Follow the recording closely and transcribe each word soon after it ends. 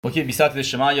اوکی بیسات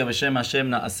شما یا بشم هشم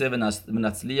نعسه و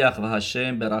نצליח و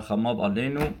هشم برحماو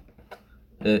علیנו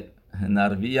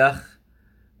نرویح.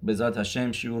 به ذات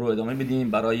هشم شیور رو ادامه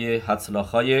بدیم برای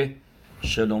حدسلاخای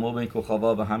شلومو بن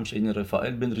کوخاوا و همچنین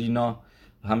رفائل بن رینا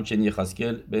و همچنین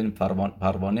یخزکیل بن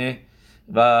پروانه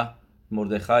و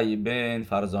مردخای بن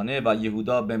فرزانه و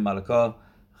یهودا بن ملکا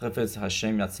خفز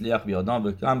هشم نצליח بیادام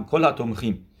و هم کل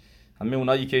هتومخیم، همه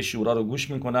اونایی که شورا رو گوش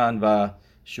میکنن و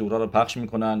شورا رو پخش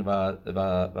میکنن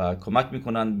و کمک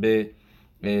میکنن به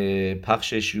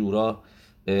پخش شورا.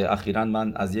 اخیراً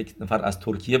من از یک نفر از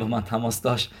ترکیه با من تماس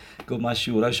داشت، گفت من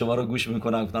شورا شما رو گوش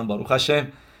میکنم. گفتم باروخ هشم،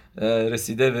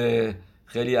 رسیده به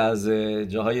خیلی از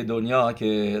جاهای دنیا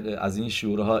که از این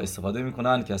شوراها استفاده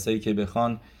میکنن. کسایی که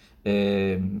بخوان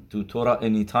تو تورا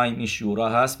اینی تایم این شورا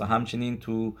هست و همچنین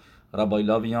تو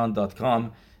rabailavian.com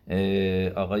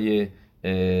آقای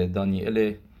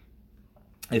دانیل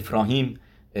افراهیم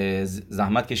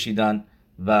زحمت کشیدن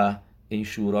و این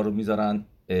شورا رو میذارن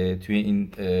توی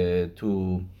این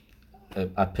تو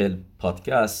اپل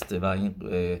پادکست و این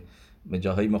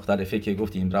جاهای مختلفه که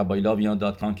گفتیم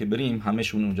rabailavian.com که بریم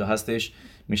همشون اونجا هستش،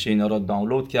 میشه اینا رو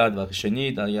دانلود کرد و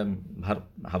شنید. در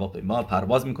هواپیما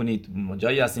پرواز میکنید،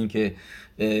 جایی هستین که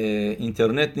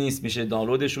اینترنت نیست، میشه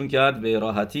دانلودشون کرد به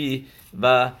راحتی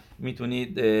و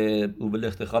میتونید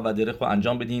اوبلختخا و درخ رو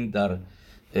انجام بدین. در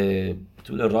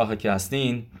طول راه که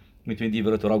هستین میتونید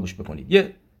دیور تورا گوش بکنید.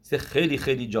 یه خیلی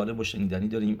خیلی جالب و شنیدنی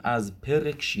داریم از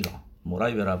پرک شیرا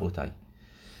مرای و ربوتای.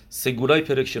 سگولای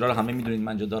پرک شیرا رو همه میدونید، من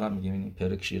اینجا دارم میگم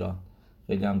پرک شیرا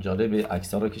خیلی هم جالبه،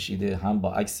 عکس‌ها رو کشیده، هم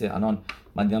با عکس الان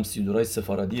من دیدم سیدورای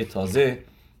سفارادی تازه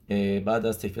بعد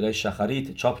از تفیلای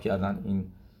شخریت چاپ کردن، این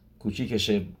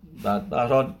کوچیکشه. بعد به هر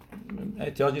حال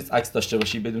احتیاج نیست عکس داشته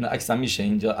باشی، بدون عکس هم میشه،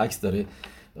 اینجا عکس داره.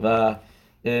 و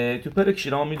تو پرک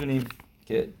شیرا میدونیم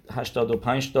که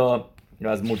 85 تا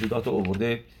از موجودات رو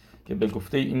آورده که به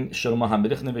گفته این شرما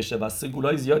همبرخ نوشته و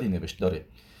سگولای زیادی نوشته داره.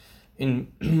 این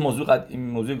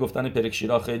موضوع گفتن پرک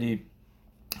شیرا خیلی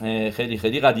خیلی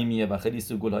خیلی قدیمیه و خیلی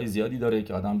سگولای زیادی داره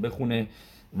که آدم بخونه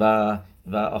و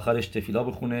آخرش تفیلا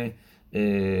بخونه،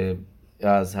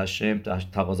 از هشم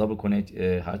تقاضا بکنه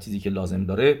هر چیزی که لازم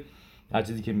داره، هر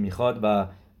چیزی که میخواد. و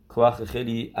کوخ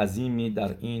خیلی عظیمی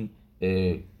در این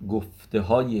گفته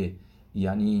های،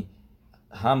 یعنی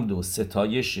حمد و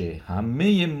ستایش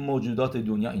همه موجودات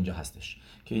دنیا اینجا هستش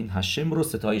که این هشم رو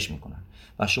ستایش میکنن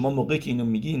و شما موقعی که اینو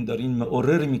میگین دارین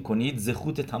معرر میکنید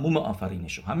زخوت تموم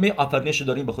آفرینشو، همه آفرینشو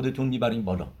دارین به خودتون میبرین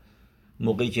بالا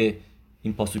موقعی که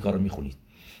این پاسوکا رو میخونید.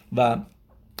 و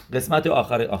قسمت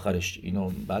آخرش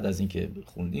اینو بعد از اینکه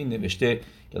خوندین نوشته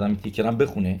که آدم تیکرم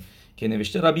بخونه که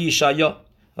نوشته ربی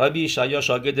شایا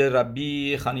شاگرد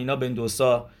ربی خنینا بن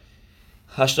دوسا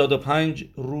 85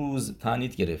 روز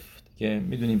تعنیت گرفت که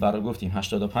میدونیم برای گفتیم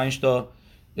 85 تا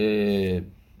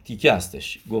تیکه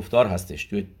هستش، گفتار هستش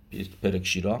توی پرک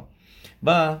شیرا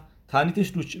و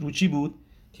تعنیتش رو چی بود؟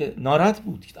 که ناراحت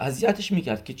بود، اذیتش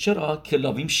میکرد که چرا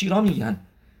کلابیم شیرا میگن،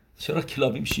 چرا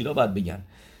کلابیم شیرا باید بگن.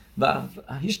 و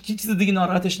هیچ چیز دیگه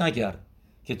ناراحتش نکرد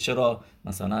که چرا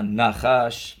مثلا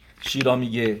نخش شیرا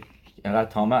میگه. اینقدر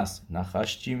تامه است.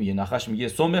 نخش چی میگه؟ نخش میگه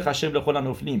سوم خشم لخول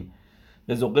نفلیم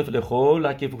به زقف لخول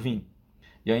لکفوفیم،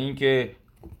 یا این که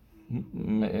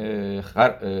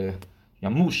یا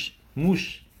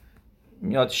موش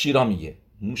میاد شیرا میگه.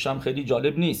 موش هم خیلی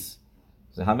جالب نیست،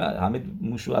 همه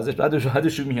موشو ازش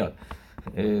بعدشو میاد،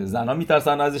 زنا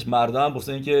میترسن ازش، مردا هم بخصوص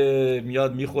این که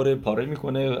میاد میخوره پاره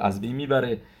میکنه از بین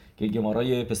میبره. که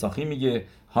گمارای پساخی میگه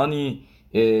هانی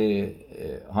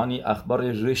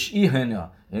اخبار رشی هنا،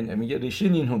 میگه رشی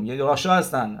نینهم، یه راشا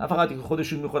هستن فقط که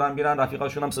خودشون میخورن میرن،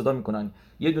 رفیقاشون هم صدا میکنن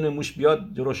یه دونه موش بیاد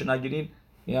جلوش نگیرین،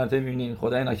 یعنی میبینین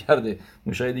خدای نکرده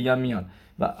موشای دیگه هم میان.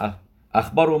 و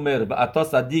اخبار عمر و عطا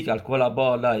صدیق الکل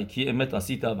بالای کی امت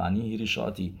اسیتا ونی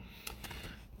ریشاتی.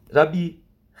 ربی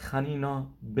خنینا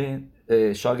بن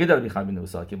شاگرد ربی خنینا بن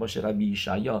دوسا که باشه ربی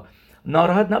شایا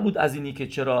ناراحت نبود از اینی که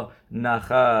چرا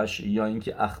نخش یا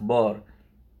اینکه اخبار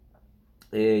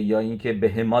یا اینکه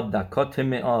بهمات دکات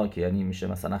معا که یعنی میشه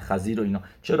مثلا خزیر و اینا،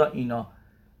 چرا اینا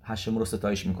هشم رو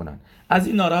ستایش میکنن. از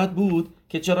این ناراحت بود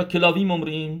که چرا کلاویم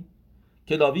عمریم،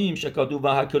 کلاویم شکادو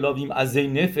و کلاویم از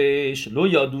نفش لو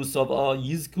یادو سابا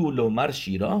یزکو لو مر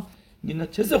شیرا، اینا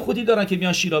چه خودی دارن که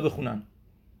بیان شیرا بخونن.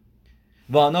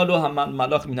 و آنا لو هم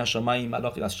ملاخ می نشامایی،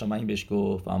 ملاخی از شامایی بهش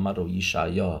گفت اما روی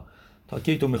شایا تا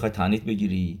کی تو میخوای تعنیت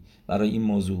بگیری برای این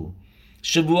موضوع؟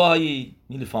 شبوهایی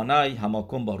میلفانای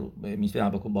هماکن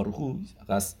باروخو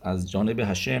از جانب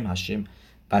هشم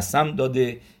قسم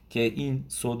داده که این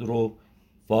صد رو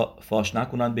فاش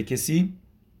نکنن به کسی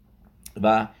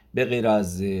و به غیر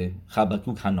از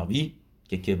خبکوک حناوی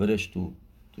که کبرش تو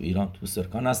ایران تو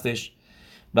سرکان هستش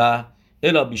و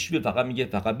الا بیشوی فقط میگه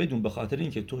فقط بدون به خاطر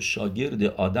اینکه تو شاگرد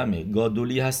آدم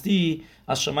گادولی هستی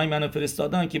از شمای منو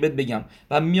فرستادن که بهت بگم.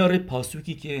 و میاره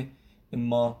پاسوکی که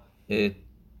ما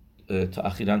تا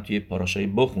اخیراً توی پاراشای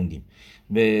بخوندیم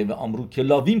و امرو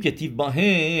کلاویم که تیب با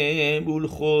هم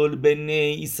اولخول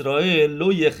بنی اسرائیل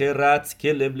لو یخرت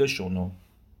کلب لشونو.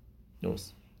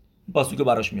 درست پاسوکو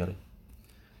براش میاره.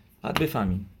 بعد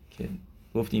بفهمیم که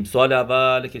گفتیم سوال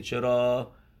اول که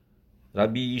چرا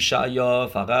ربی شعیا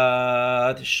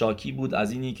فقط شاکی بود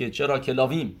از اینی که چرا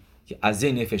کلاویم که از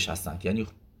نفش هستن که یعنی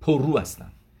پررو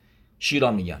هستن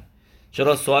شیرا میگن،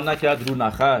 چرا سوال نکرد رو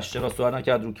نخش، چرا سوال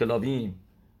نکرد رو کلاویم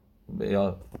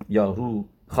یا رو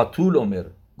خاتول عمر.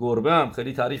 گربه هم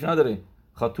خیلی تعریف نداره.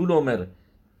 خاتول عمر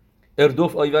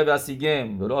اردوف آیوه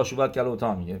وسیگم ولی آشوبت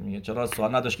کلوتا میگه چرا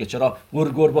سوال نداشت که چرا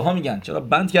گربه ها میگن چرا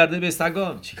بند کرده به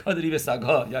سگا، چیکار داری به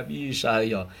سگا یا بی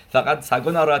شعیا فقط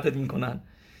سگا ناراحتت میکنن.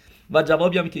 و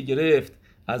جوابی هم که گرفت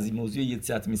از این موضوع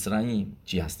یتیت مصرعیم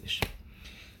چی هستش.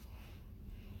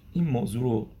 این موضوع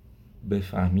رو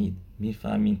بفهمید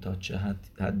میفهمین تا چه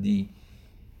حدی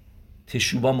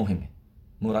تشوبا مهمه.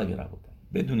 مراقب رو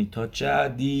بدونید تا چه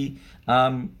حدی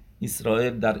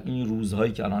اسرائیل در این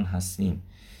روزهایی که الان هستیم،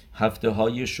 هفته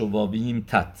های شوابیم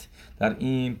تت، در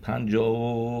این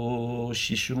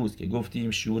 56 روز که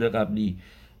گفتیم شعور قبلی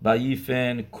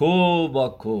ویفن کو با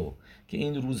کو که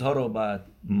این روزها رو بعد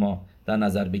ما در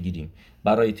نظر بگیریم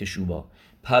برای تشوبا.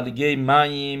 پلگه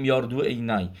مایم یاردو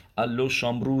اینای الو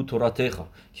شامرو توراتخا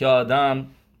که آدم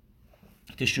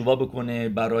تشوبا بکنه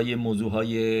برای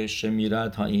موضوعهای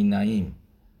شمیرت ها ایناییم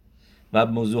و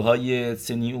موضوعهای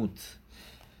سنیوت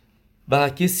و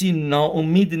کسی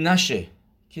ناامید نشه،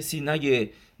 کسی نگه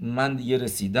من دیگه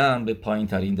رسیدم به پایین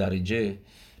ترین درجه.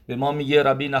 به ما میگه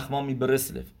ربی نخمامی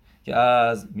برسلف که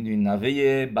از میدونی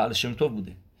نوه بعل شم طوف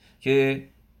بوده که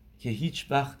هیچ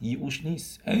وقت یئوش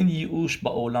نیست. این یئوش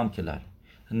با اولام کلل،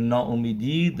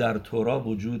 ناامیدی در تورا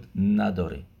وجود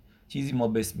نداره. چیزی ما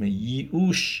به اسم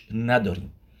یئوش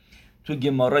نداریم. تو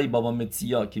گمارای بابا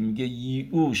متسیا که میگه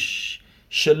یئوش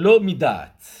شلو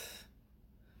میدات،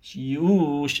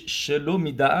 یئوش شلو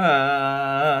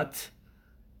میدات،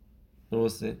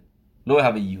 درسته؟ لو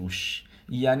هوا یئوش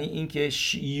یعنی اینکه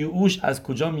یئوش از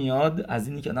کجا میاد؟ از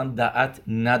اینی که آدم دعت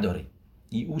نداره.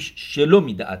 یئوش شلو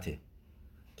میداته،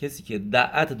 کسی که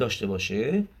دعت داشته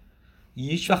باشه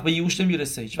هیچ وقت به یئوش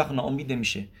نمیرسه، هیچ وقت ناامید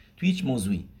نمیشه تو هیچ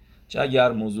موضوعی، چه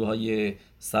اگر موضوعهای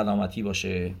سلامتی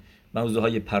باشه،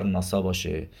 موضوعهای پرناسا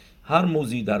باشه، هر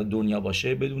موضوعی در دنیا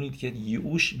باشه بدونید که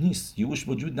یئوش نیست، یئوش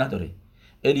وجود نداره.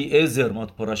 الیعزر ما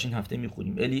پاراشین هفته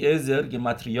میخونیم، الیعزر که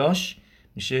متریاش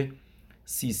میشه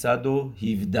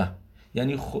 317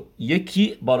 یعنی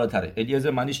یکی بالاتره.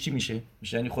 الیعزر معنیش چی میشه؟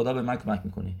 میشه یعنی خدا به من کمک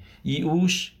میکنه.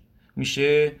 یئوش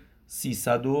میشه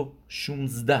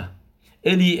 316.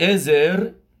 الیعزر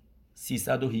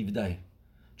 317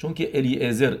 چون که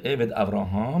الیعزر عبد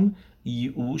ابراهام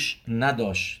یئوش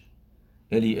نداشت.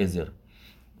 الیعزر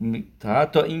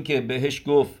حتی این که بهش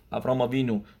گفت ابراهام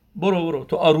آوینو برو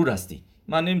تو آرور هستی،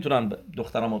 من نمیتونم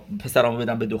پسرامو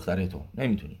بدم به دختره تو،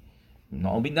 نمیتونی.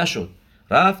 ناامید نشد،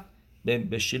 رفت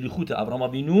به شلیخوت ابراهام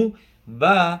آوینو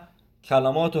و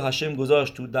کلمات و هشم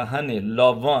گذاشت تو دهن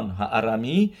لاوان ها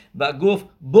ارمی و گفت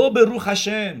به روح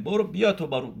هشم، برو بیا تو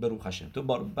به روح هشم، تو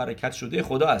برکت شده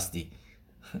خدا هستی.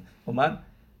 و من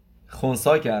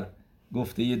خونسا کرد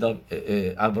گفته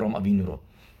ابراهام آوینو رو،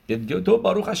 تو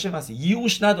باروخ هشم هستی.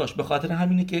 یئوش نداشت، به خاطر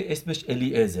همینه که اسمش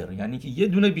الیعزر، یعنی که یه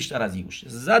دونه بیشتر از یئوش،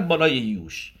 زد بالای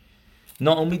یئوش،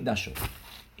 ناامید نشد.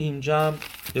 اینجا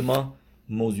به ما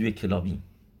موضوع کلاویم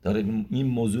داره این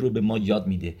موضوع رو به ما یاد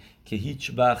میده که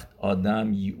هیچ وقت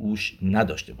آدم یئوش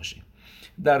نداشته باشه.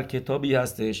 در کتابی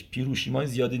هستش پیروشیمای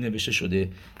زیادی نوشته شده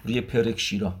روی پرک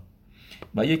شیرا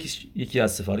و یکی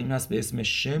از سفاریم هست به اسم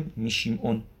شم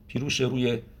میشیمون، پیروش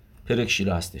روی پرک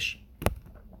شیرا هستش.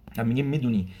 هم میگه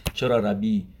میدونی چرا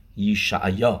ربی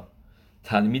یشعیا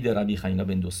تلمید ربی خنینا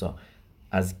بن دوسا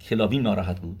از کلاویم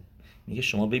ناراحت بود؟ میگه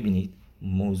شما ببینید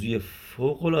موضوع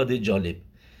فوق العاده جالب،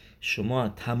 شما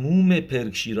تموم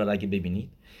پرک شیرا را اگه ببینید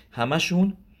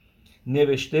همشون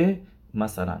نوشته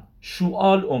مثلا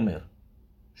شوال عمر،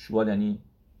 شوال یعنی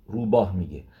روباه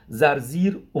میگه،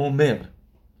 زرزیر عمر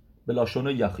بلاشون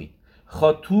یخی،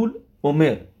 خاتول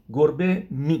عمر گربه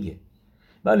میگه.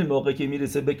 ولی موقعی که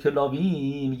میرسه به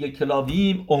کلاویم میگه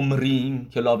کلاویم عمریم،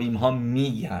 کلاویم ها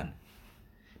میگن.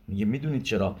 میگه میدونید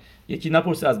چرا؟ یکی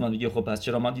نپرسه از من، میگه خب پس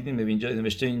چرا ما دیدیم اینجا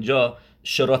نوشته اینجا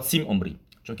شراتسیم عمریم؟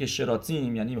 چون که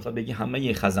شراتسیم یعنی میخواد بگی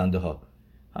همه خزنده ها،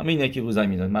 همه اینا که رو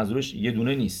زمین دارن، منظورش یه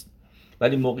دونه نیست.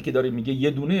 ولی موقعی که داره میگه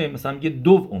یه دونه، مثلا میگه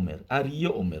دو عمر، اریه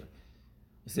عمر،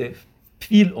 مثل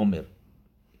پیل عمر،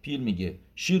 پیل میگه،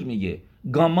 شیر میگه،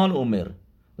 گامال عمر،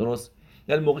 درست؟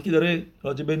 یعنی موقعی که داره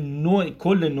راجع به نوع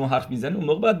کل نوع حرف میزنه اون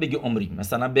موقع باید بگه عمری.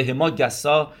 مثلا بهما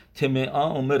گسا تمعا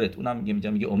عمرت، اونم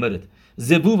میگه عمرت.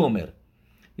 زبوب عمر،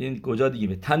 این کجا دیگه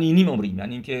به تنینیم عمری،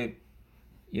 یعنی اینکه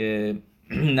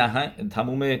نهنگ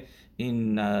تموم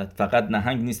این فقط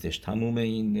نهنگ نیستش، تموم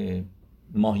این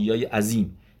ماهیای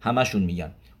عظیم همشون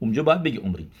میگن، اونجا باید بگه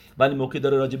عمری. ولی موقع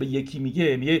داره راجع به یکی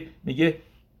میگه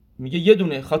یه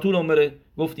دونه خاطور عمره،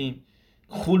 گفتیم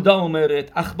خولدا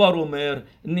عمرت، اخبار عمر،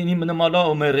 نمالا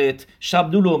عمرت،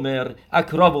 شبدول عمر،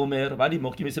 اکراب عمر. ولی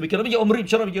موقعی میگه عمری،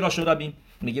 چرا میگه راشو ربیم؟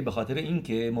 میگه به خاطر این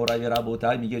که مرای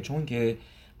ربوتر میگه چون که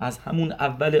از همون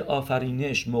اول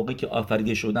آفرینش موقعی که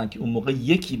آفریده شدن که اون موقع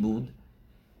یکی بود،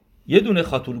 یه دونه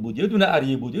خاتون بود، یه دونه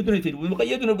اریه بود، یه دونه فیل بود، موقع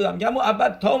یه دونه بودم. میگم اون اول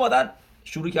تا اومدن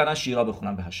شروع کردن شیرا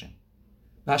بخونن به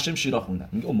هشم شیرا خوندن.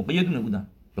 میگه اون موقع یه دونه بودن،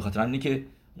 به خاطر همینه که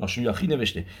راشون یاخی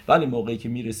نوشته. ولی موقعی که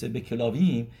میرسه به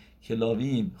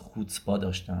کلاویم خودسپا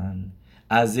داشتن،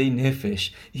 ازه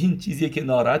نفش، این چیزیه که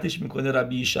ناراحتش میکنه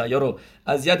ربی شعیا رو،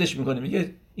 اذیتش میکنه.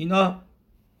 میگه اینا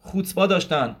خودسپا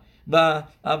داشتن و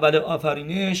اول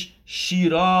آفرینش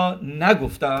شیرا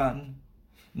نگفتن.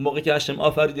 موقعی که هشم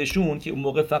آفریدشون که اون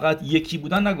موقع فقط یکی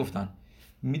بودن نگفتن.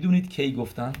 میدونید کی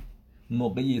گفتن؟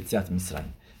 موقع یציאת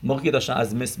مصرعیم، موقعی که داشتن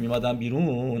از مصر میمادن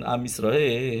بیرون ام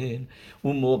اسرائیل،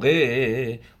 اون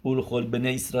موقع اولخول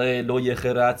بنی اسرائیل و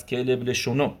یخرت کلب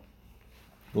لشونو.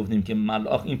 گفتیم که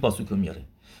ملاخ این پاسوکو میاره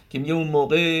که میگه اون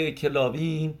موقع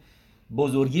کلاویم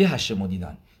بزرگی هشمو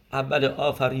دیدن، اول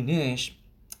آفرینش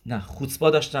نه خودسپا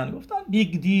داشتن، گفتن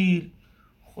بیگ دیل،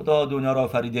 خدا دنیا را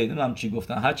آفریده. نمیدونم چی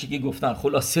گفتن، هر چی که گفتن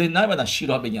خلاصه نمیدن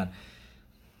شیرا بگن.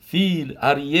 فیل،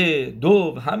 اریه،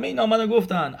 دوب، همه اینا آمدن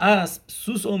گفتن، اسب،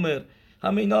 سوس عمر،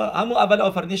 همه اینا همون اول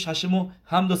آفرینش هشمو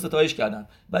هم دو ستایش کردن.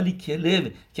 ولی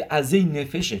کلب که ازه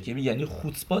نفشه که یعنی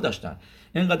خودسپا داشتن،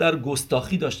 اینقدر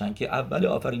گستاخی داشتن که اول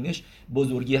آفرینش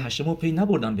بزرگی هشمو پی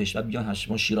نبردن بهش و بیان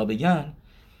هشمو شیرا بگن.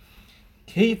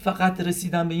 کی فقط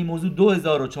رسیدن به این موضوع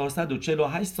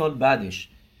 2448 سال بعدش،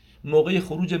 موقع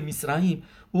خروج مصرعیم.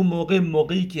 اون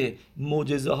موقعی که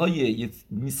معجزه های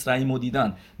مصرعیم رو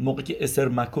دیدن، موقعی که اسر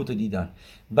مکوت دیدن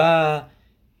و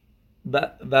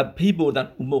پی بردن،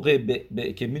 اون موقع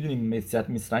که میدونیم یציאת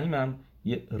مصرعیم هم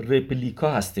یه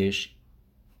رپلیکا هستش،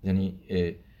 یعنی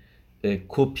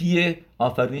کپی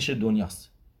آفرینش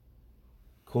دنیاست،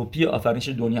 کپی آفرینش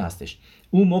دنیا هستش.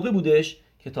 اون موقع بودش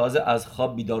که تازه از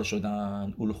خواب بیدار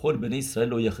شدن، اولخول بنی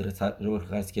اسرائیل و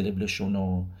یخرت کلب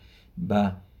لشونو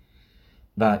و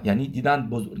یعنی دیدن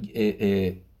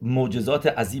معجزات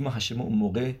عظیم هشم. اون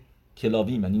موقع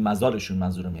کلاویم یعنی مزارشون،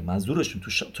 منظورشون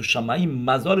تو شمعی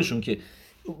مزارشون که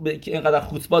اینقدر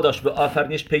خطبا داشت به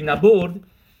آفرینش پی نبرد،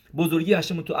 بزرگی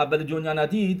هشم تو اول دنیا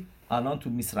ندید، الان تو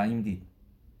مصرعیم دید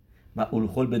و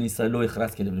اولخول بنی اسرائیل و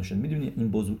اخرت کلب لشون. میدونی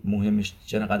این مهمش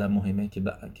چقدر مهمه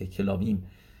که کلاویم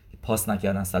پاس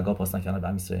نکردن، سگا پاس نکردن به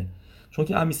اسرائیل، چون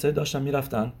که اسرائیل داشتن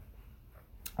میرفتن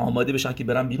آماده بشن که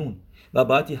برن بیرون و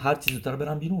باید هر چیز زودتر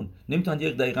برن بیرون، نمیتونن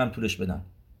یک دقیقه هم طولش بدن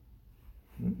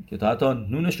که تا حتی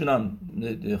نونشون هم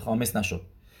خامس نشد.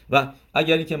 و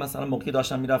اگری که مثلا موقعی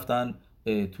داشتن میرفتن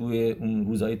توی اون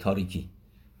روزهای تاریکی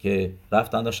که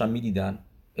رفتن داشتن میدیدن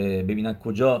ببینن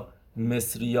کجا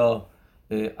مصریا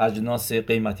اجناس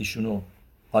قیمتیشون رو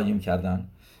قایم کردن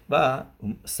و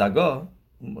سگا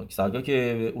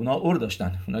که اونا اور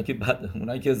داشتن،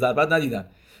 اونایی که ضربت ندیدن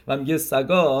و میگه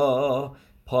سگا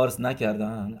پارس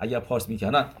نکردن. اگر پارس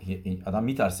میکنن آدم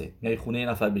میترسه، میای خونه یه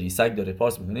نفر بری سگ داره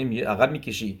پارس میکنه، میگه عقب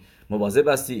میکشی، مواظب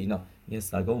هستی اینا. میگه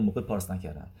سگا اون موقع پارس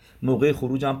نکردن، موقع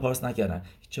خروج هم پارس نکردن.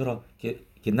 چرا؟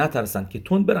 که نترسن، که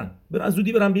تون برن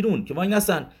زودی برن بیرون، که وای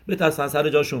نسن بترسن سر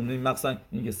جاشون. مقصد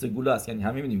اینکه سگوله است، یعنی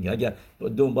همه میدونیم که اگر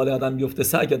دنبال آدم بیفته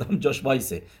سگ، آدم جاش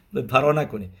وایسه فرار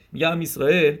نکنه. میگه هم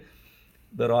اسرائیل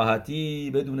به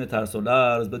راحتی بدون ترس و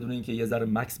لرز، بدون اینکه یه ذره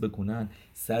مکس بکنن،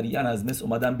 سریعا از مصر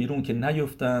اومدن بیرون که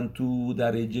نیفتن تو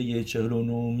درجه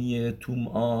 49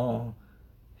 طمع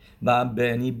و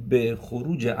یعنی به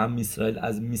خروج ام اسرائیل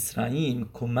از مصرعیم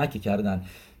کمک کردن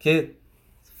که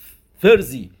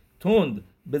فرزی تند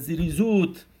به زیری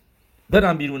زود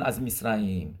برن بیرون از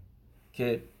مصرعیم،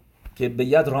 که به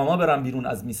ید راما برن بیرون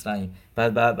از مصرعیم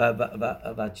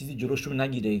و چیزی جلوشون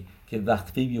نگیره که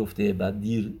وقفه بیفته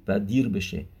و دیر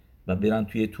بشه و برن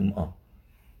توی طمع.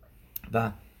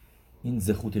 و این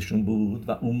زخوتشون بود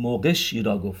و اون موقع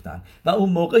شیرا گفتن. و اون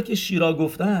موقع که شیرا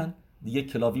گفتن دیگه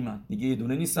کلاویمن، دیگه یه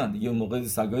دونه نیستن، دیگه اون موقع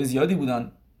سگای زیادی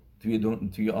بودن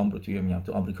توی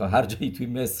آمریکا، هر جایی توی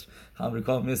مصر،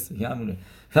 آمریکا مصر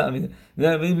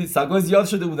همونه، سگای زیاد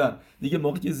شده بودن دیگه.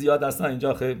 موقعی که زیاد هستن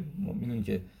اینجا خیلی میدونین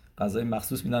که غذای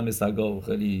مخصوص میدن به سگا و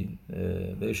خیلی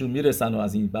بهشون میرسن و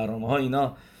از این برنامه‌ها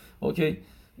اینا اوکی.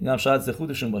 این هم شاید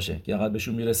زخودشون باشه که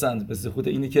قلبشون میرسند به زخود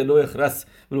اینی که لو اخرس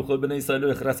برو خود بنی اسرائیل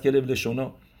لو اخرس کلب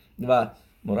لشونو. و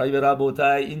مرای به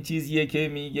ربوتای این چیزیه که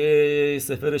میگه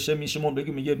سفر شم میشمون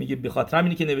بگو میگه به خاطر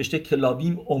همینی که نوشته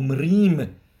کلاویم عمریم،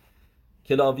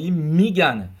 کلاویم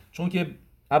میگن، چون که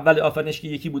اول آفرینش که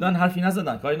یکی بودن حرفی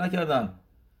نزدن، کاری نکردن،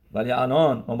 ولی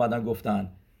الان اومدن گفتن.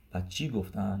 بعد چی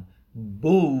گفتن؟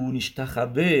 بو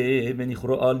نشتخبه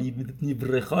بنیخرو آلی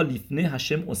نیورخا لیفنه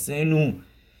هشم اسنو.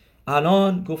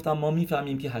 الان گفتم ما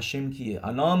میفهمیم که هشم کیه.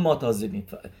 الان ما تازه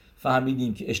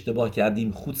فهمیدیم که اشتباه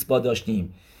کردیم، خودسپا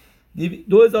داشتیم.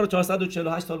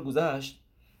 2448 سال گذشت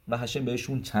و هشم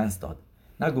بهشون چانس داد.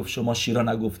 نگفت شما شیرا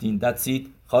نگفتین، درسی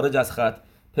خارج از خط.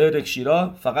 پرک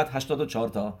شیرا فقط 84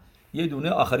 تا، یه دونه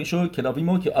آخریشو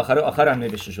کلاویمو که آخر هم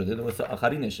نوشته شده، درسته؟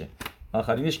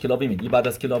 آخرینش کلاویمه. دیگه بعد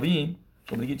از کلاویم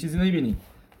شما دیگه چیزی نمیبینی،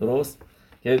 درست؟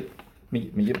 که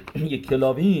میگه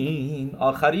کلاویم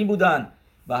آخرین بودن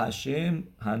و هشم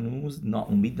هنوز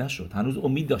ناامید نشد، هنوز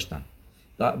امید داشتن،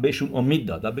 بهشون امید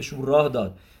داد و بهشون راه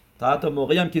داد تا حتی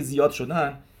موقعی هم که زیاد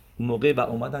شدن اون موقع و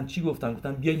اومدن چی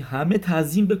گفتن بیاین همه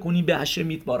تعظیم بکنیم به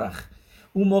هشم یتبارخ.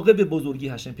 اون موقع به بزرگی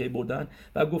هشم پی بردن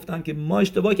و گفتن که ما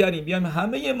اشتباه کردیم، بیایم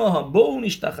همه ما با اون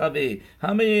اشتخبه،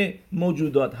 همه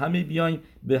موجودات همه بیایم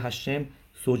به هشم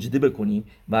سجده بکنیم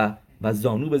و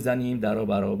زانو بزنیم در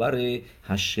برابر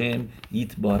هشم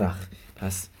یتبارخ.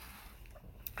 پس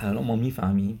الان ما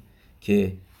میفهمیم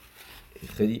که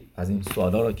خیلی از این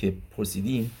سوالا را که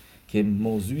پرسیدیم که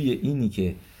موضوع اینی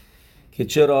که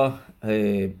چرا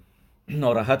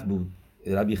ناراحت بود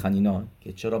ربی خنینا،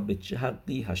 که چرا به چه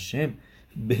حقی هشم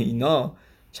به اینا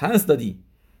چانس دادی.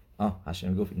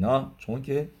 هشم گفت اینا چون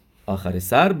که آخر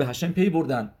سر به هشم پی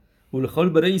بردن. اولخال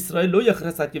برای اسرائیل لو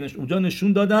یخرسد که اونجا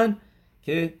نشون دادن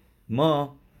که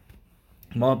ما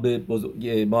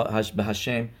به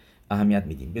هشم اهمیت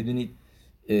میدیم. بدونید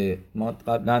ما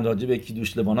قبلا راجع به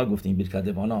کیدوش لوانا گفتیم، برکت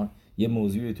لوانا. یه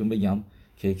موضوعی بهتون بگم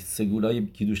که سگولای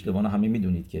کیدوش لوانا همه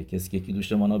میدونید که کسی که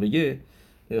کیدوش لوانا بگه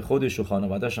خودش و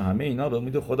خانواده‌اش و همه اینا به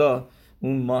امید خدا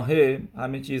اون ماه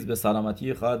همه چیز به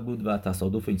سلامتی خواهد بود و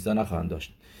تصادف اینجا نخواهند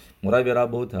داشت. مرای به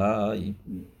ربوت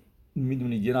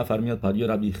میدونید یه نفر میاد پری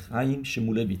ربی خیم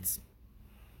شمولویتس،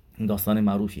 این داستان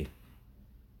معروفیه.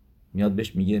 میاد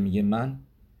بهش میگه من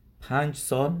 5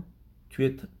 سال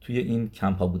توی این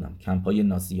کمپا بودم، کمپای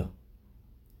نازیا.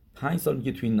 5 سال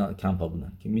میگه توی این کمپا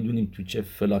بودن که میدونیم تو چه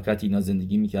فلاکتی اینا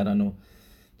زندگی میکردن و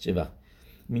چه وقت.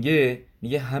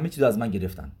 میگه همه چیز از من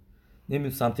گرفتن،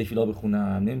 نمیتونستم تفیلا بخونم،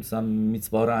 نمیتونستم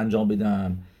میtzوا رو انجام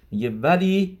بدم. میگه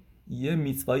ولی یه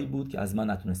میtzوایی بود که از من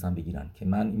نتونستم بگیرن که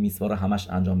من این میtzوا رو همش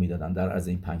انجام میدادم در عرض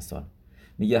این 5 سال.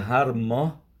 میگه هر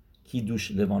ماه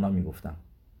کیدوش لوانا میگفتم،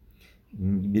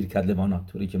 برکت لوانا،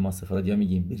 طوری که ما سفارادی ها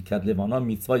میگیم برکت لوانا،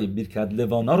 میtzوای برکت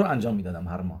لوانا رو انجام میدادم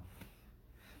هر ماه.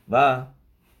 و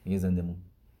میگه زنده موند،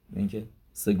 اینکه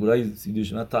سگورای سیدوش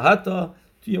تا حتی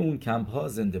توی اون کمپ ها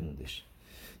زنده موندش.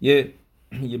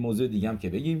 یه موضوع دیگه هم که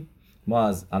بگیم، ما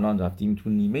از الان رفتیم تو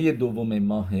نیمه دوم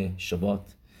ماه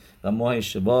شبات و ماه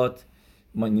شبات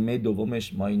ما نیمه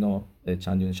دومش ما اینو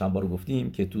چند بار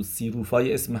گفتیم که تو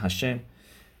سیروفای اسم هشم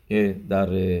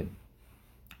در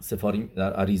سفاریم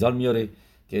در عریزال میاره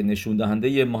که نشون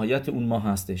دهنده ماهیت اون ماه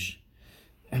هستش.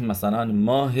 مثلا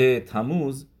ماه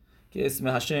تموز که اسم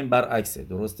هشم برعکسه،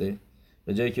 درسته؟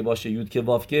 به جایی که باشه یود که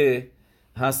واف که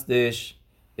هستش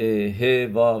ه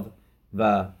واو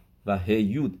و ه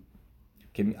یود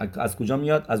که از کجا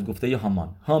میاد؟ از گفته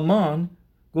هامان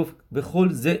گفت به خل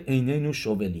ز عینینو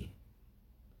شوبلی.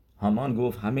 هامان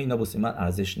گفت همه اینا واسه من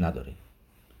ارزش نداره،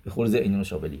 به خل ز عینینو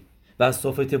شوبلی. و از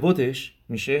صفت بوتش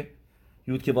میشه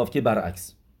یود که واف که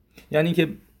برعکس.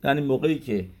 یعنی موقعی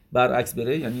که برعکس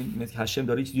بره یعنی مثل هشم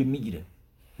داره چیزی میگیره.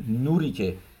 نوری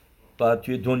که باید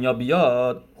توی دنیا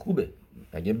بیاد خوبه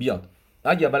اگه بیاد،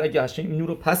 اگه هشم این نور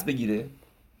رو پس بگیره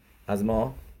از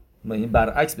ما این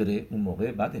برعکس بره اون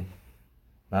موقع بده.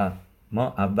 و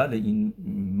ما اول این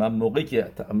موقعی که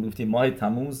گفتیم ماه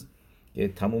تموز که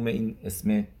تموم این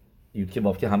اسم یود که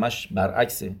واف که همش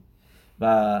برعکسه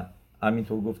و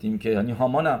همینطور گفتیم که یعنی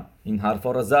هامانم این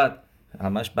حرفا را زد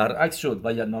همش برعکس شد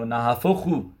و نحفا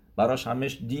خوب براش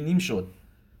همش دینیم شد،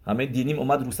 همه دینیم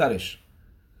اومد رو سرش.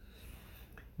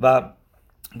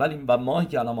 ولی ماهی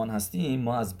که الان هستیم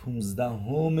ما از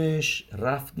 15مش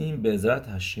رفتیم به عزت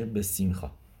هشم به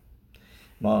سیمخا.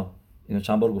 ما اینو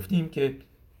چند بار گفتیم که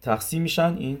تقسیم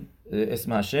میشن این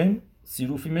اسم هشم،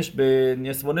 سیروفیمش به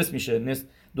نصف و نصف میشه.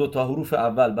 دو تا حروف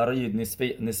اول برای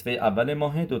نصفه اول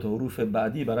ماه، دو تا حروف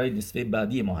بعدی برای نصفه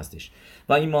بعدی ماه هستش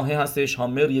و این ماه هستش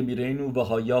هامر یمیرینو و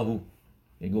هایاهو،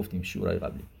 گفتیم شورای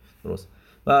قبلی، درست؟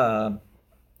 و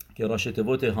که راشته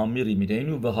بوت هامر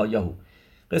یمیرینو و هایاهو.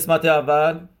 قسمت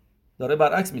اول داره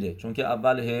برعکس میره، چون که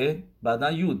اول ه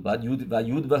بعدا یود، بعد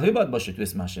یود و ه باید باشه تو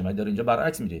اسم هشم، ولی داره اینجا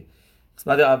برعکس میره.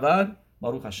 قسمت اول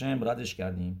باروخ هشم ردش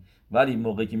کردیم، ولی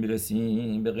موقعی که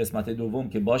میرسیم به قسمت دوم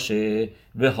که باشه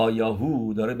و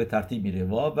هایاهو داره به ترتیب میره،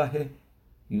 واو و ه،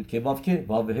 یود که واو که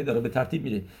واو و ه داره به ترتیب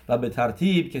میره و به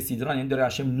ترتیب که سیدران، یعنی داره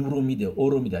هشم نور رو میده، او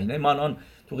رو میده. یعنی ما الان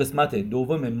تو قسمت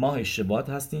دوم ماه شبات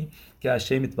هستیم که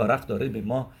هشم یتبارک داره به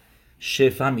ما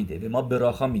شفا میده، به ما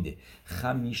براخا میده.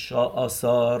 خمیشا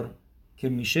آثار که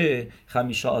میشه،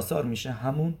 خمیشا آثار میشه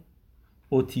همون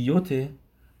اوتیوت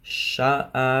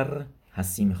شعر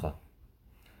هسیمخا.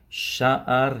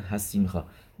 شعر هسیمخا،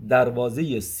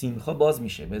 دروازه سیمخا باز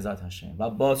میشه به ذات هشم و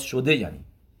باز شده، یعنی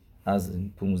از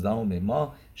 15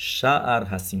 ماه شعر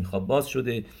هسیمخا باز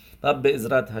شده و به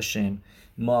عزت هشم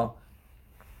ما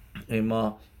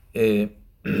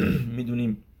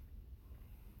میدونیم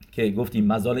که گفتیم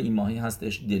مزال این ماهی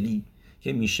هستش دلی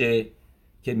که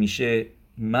میشه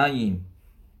مایم،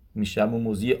 میشه همون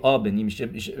موضوع آب، میشه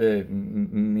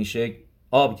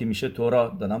آب که میشه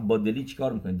تورا. دادم با دلی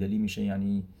چیکار میکنه؟ دلی میشه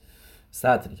یعنی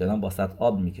سطر که با سطر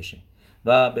آب میکشه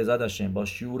و به ذات هشم با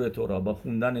شیور تورا، با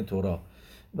خوندن تورا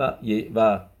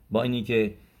و با اینی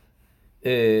که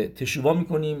تشووا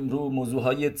میکنیم رو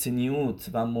موضوعهای تنیوت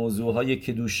و موضوعهای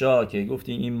کدوشا که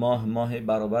گفتیم این ماه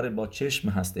برابر با چشم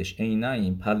هستش.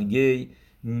 عینیم پلگی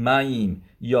مایم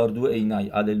یاردو عینی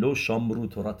عللو شامرو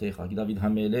تورات خاکی. داوید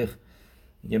هملخ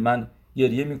میگه من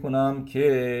گریه میکنم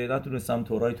که نتونستم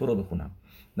تورای تو رو بخونم،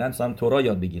 نتونستم تورا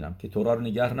یاد بگیرم، که تورا رو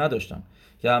نگه نداشتم،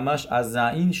 که همش از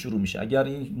عین شروع میشه. اگر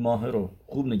این ماه رو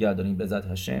خوب نگه داریم به ذات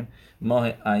هشم، ماه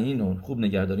عین رو خوب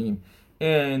نگه داریم،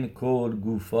 این کل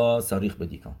گوفا ساریخ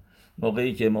بدیکان،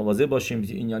 موقعی که مواظب باشیم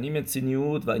این یعنی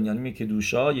متسینیوت و این یعنی که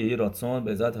دوشا یه راتسون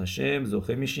به ذات هشم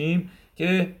زوخه میشیم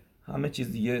که همه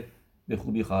چیز دیگه به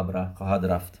خوبی خواهد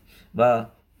رفت و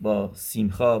با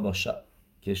سیمخا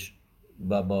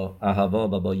و با اهوا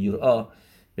و با یرا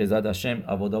به ذات هشم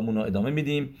عبادامون رو ادامه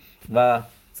میدیم و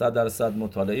 100%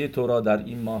 مطالعه تورا در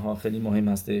این ماه ها خیلی مهم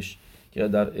هستش که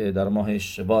در ماه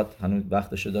شبات هنوز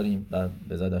وقتشو داریم و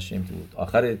به ذات هشم تو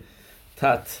آخر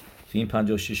تت تو این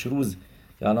 56 روز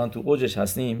که الان تو اوجش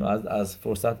هستیم از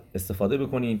فرصت استفاده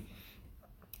بکنیم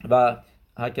و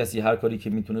هر کسی هر کاری که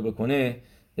میتونه بکنه.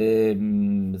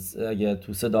 اگه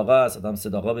تو صداقه است آدم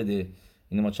صداقه بده.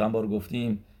 اینو ما چند بار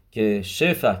گفتیم که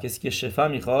شفا، کسی که شفا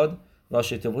میخواد راش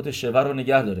تفوت شفا رو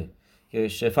نگه داره، که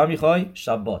شفا میخوای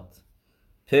شبات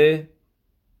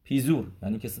پیزور،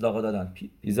 یعنی که صداقه دادن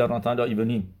پیزر ناتان لا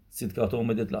ایونیم سیدکاتو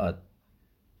اومدت لعد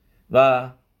و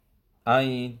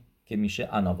این که میشه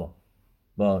اناوا.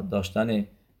 با داشتن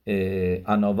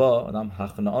اناوا آدم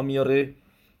حقنعا میاره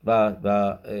و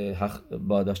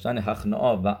با داشتن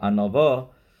حقنعا و اناوا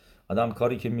آدم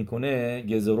کاری که میکنه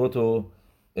گزروتو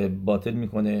باطل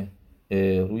میکنه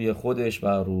روی خودش و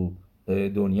رو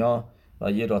دنیا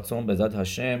و یه راتسون به ذات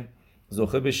هشم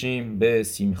زوخه بشیم به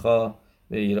سیمخا،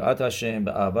 به یرات هشم،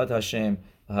 به اهوت هشم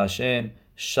و هشم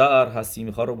شعر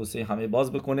هسیمخا رو بسه همه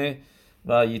باز بکنه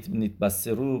و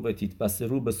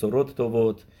تیتبسرو به سرود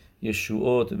تووت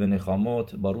یشوعات و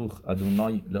نخامات باروخ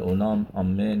ادونای لعولام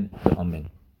آمین و آمین.